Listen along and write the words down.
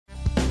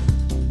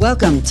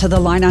Welcome to the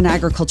Line on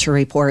Agriculture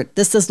Report.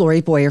 This is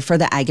Lori Boyer for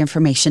the Ag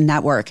Information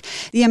Network.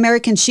 The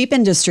American sheep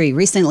industry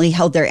recently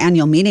held their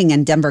annual meeting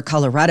in Denver,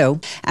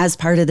 Colorado. As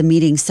part of the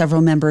meeting,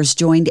 several members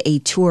joined a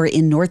tour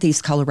in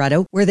Northeast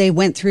Colorado where they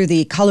went through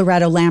the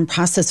Colorado Lamb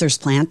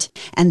Processors Plant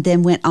and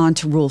then went on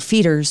to Rural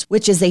Feeders,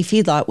 which is a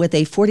feedlot with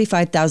a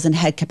 45,000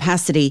 head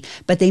capacity,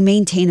 but they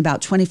maintain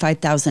about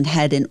 25,000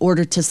 head in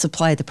order to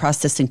supply the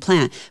processing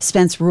plant.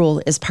 Spence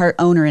Rural is part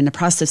owner in the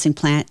processing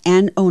plant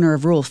and owner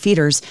of Rural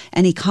Feeders,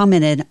 and he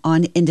commented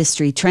on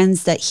industry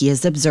trends that he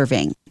is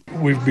observing.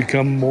 We've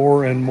become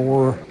more and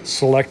more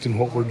select in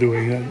what we're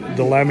doing.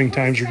 The lambing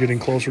times are getting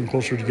closer and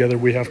closer together.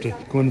 We have to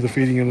go into the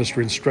feeding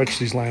industry and stretch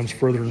these lambs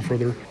further and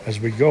further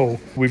as we go.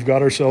 We've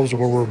got ourselves to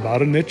where we're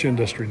about a niche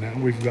industry now.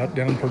 We've got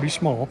down pretty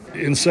small.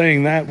 In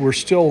saying that, we're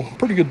still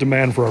pretty good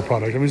demand for our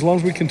product. I mean, as long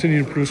as we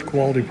continue to produce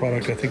quality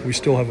product, I think we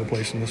still have a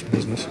place in this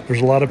business.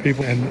 There's a lot of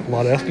people and a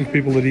lot of ethnic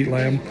people that eat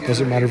lamb.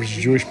 Doesn't matter if it's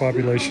a Jewish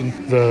population,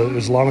 the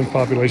Islamic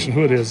population,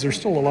 who it is. There's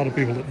still a lot of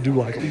people that do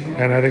like it.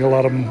 And I think a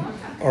lot of them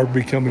are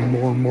becoming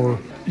more and more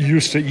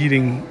used to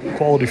eating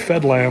quality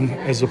fed lamb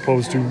as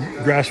opposed to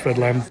grass-fed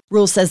lamb.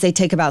 Rural says they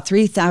take about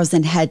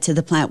 3,000 head to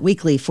the plant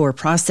weekly for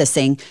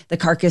processing. The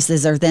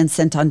carcasses are then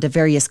sent on to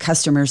various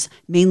customers,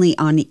 mainly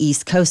on the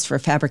East Coast for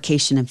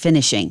fabrication and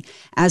finishing.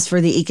 As for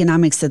the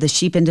economics of the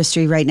sheep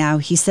industry right now,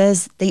 he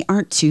says they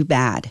aren't too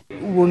bad.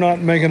 We're not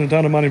making a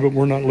ton of money, but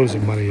we're not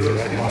losing money either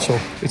right now, so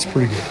it's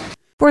pretty good.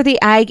 For the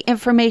Ag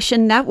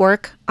Information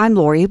Network, I'm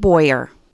Lori Boyer.